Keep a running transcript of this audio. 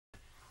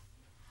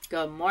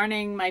Good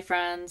morning, my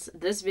friends.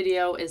 This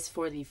video is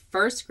for the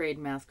first grade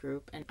math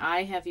group, and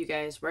I have you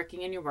guys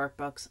working in your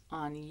workbooks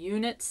on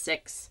Unit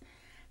 6,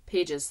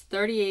 pages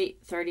 38,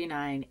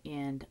 39,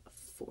 and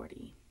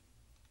 40.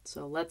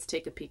 So let's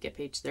take a peek at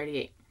page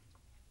 38.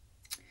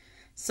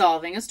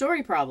 Solving a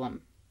story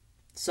problem.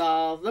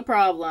 Solve the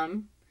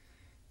problem.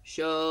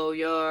 Show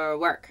your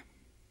work.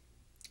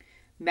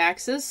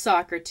 Max's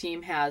soccer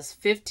team has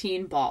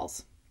 15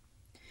 balls.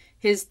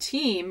 His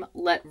team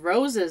let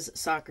Rose's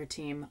soccer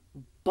team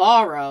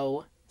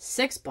borrow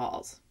 6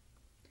 balls.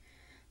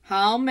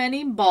 How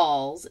many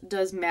balls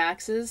does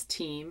Max's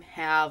team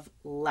have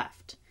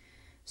left?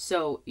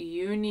 So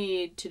you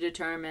need to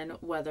determine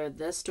whether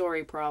this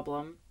story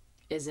problem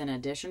is an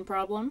addition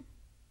problem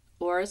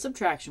or a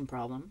subtraction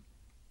problem.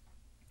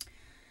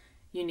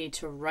 You need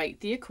to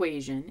write the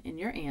equation in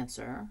your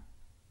answer,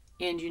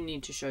 and you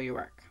need to show your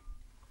work.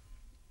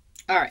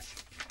 All right,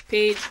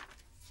 page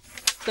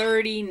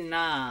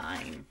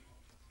 39.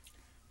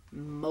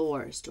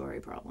 More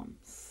story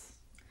problems.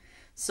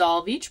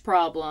 Solve each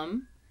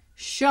problem.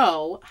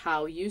 Show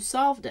how you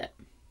solved it.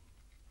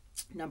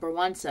 Number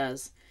 1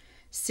 says,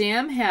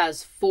 Sam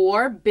has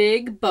 4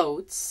 big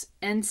boats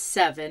and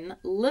 7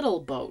 little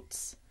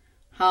boats.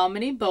 How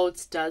many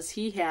boats does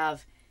he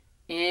have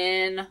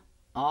in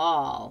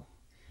all?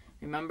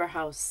 Remember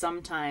how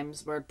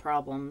sometimes word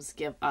problems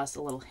give us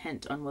a little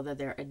hint on whether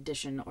they're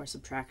addition or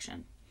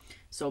subtraction.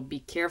 So be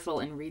careful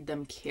and read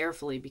them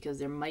carefully because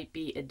there might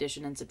be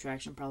addition and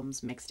subtraction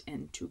problems mixed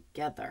in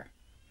together.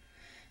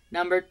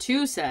 Number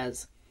 2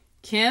 says,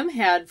 Kim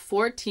had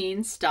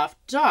 14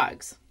 stuffed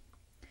dogs.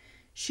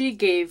 She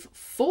gave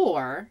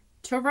 4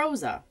 to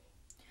Rosa.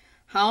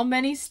 How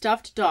many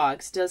stuffed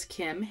dogs does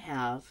Kim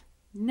have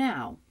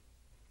now?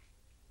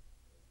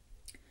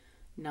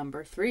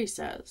 Number 3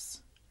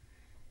 says,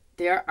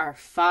 there are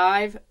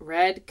 5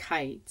 red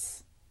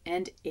kites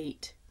and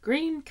 8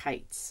 green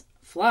kites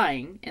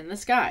flying in the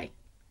sky.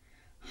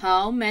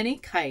 How many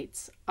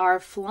kites are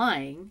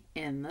flying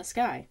in the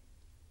sky?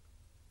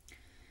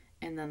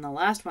 And then the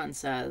last one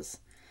says,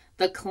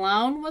 the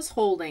clown was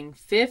holding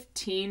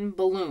 15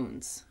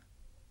 balloons.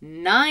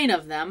 9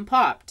 of them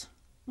popped.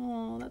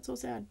 Oh, that's so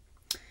sad.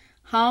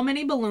 How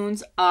many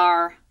balloons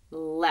are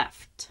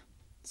left?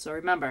 So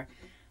remember,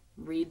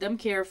 read them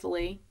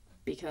carefully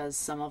because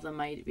some of them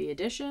might be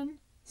addition,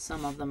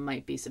 some of them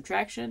might be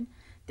subtraction,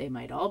 they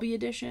might all be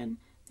addition,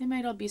 they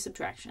might all be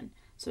subtraction.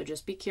 So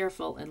just be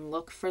careful and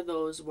look for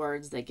those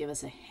words that give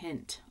us a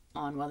hint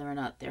on whether or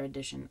not they're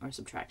addition or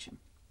subtraction.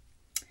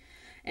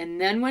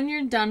 And then when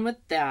you're done with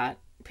that,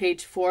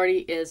 page 40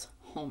 is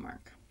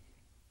homework.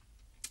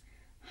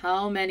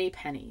 How many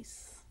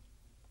pennies?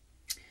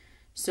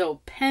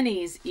 So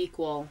pennies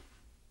equal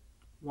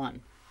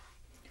 1.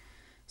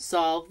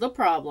 Solve the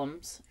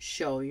problems,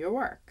 show your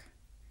work.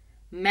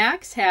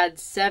 Max had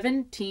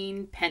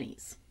 17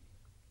 pennies.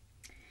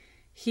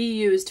 He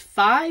used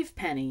 5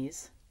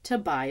 pennies to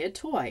buy a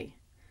toy.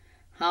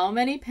 How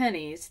many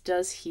pennies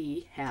does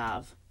he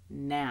have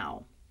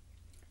now?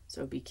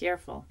 So be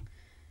careful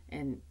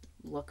and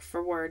look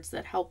for words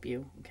that help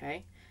you,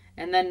 okay?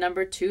 And then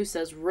number 2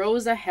 says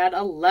Rosa had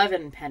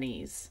 11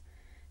 pennies.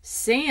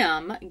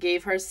 Sam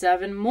gave her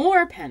 7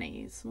 more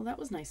pennies. Well, that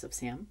was nice of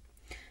Sam.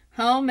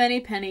 How many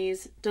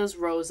pennies does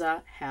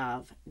Rosa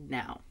have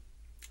now?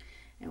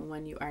 And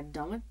when you are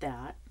done with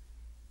that,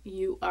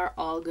 you are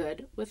all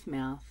good with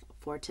math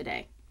for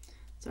today.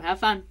 So have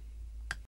fun.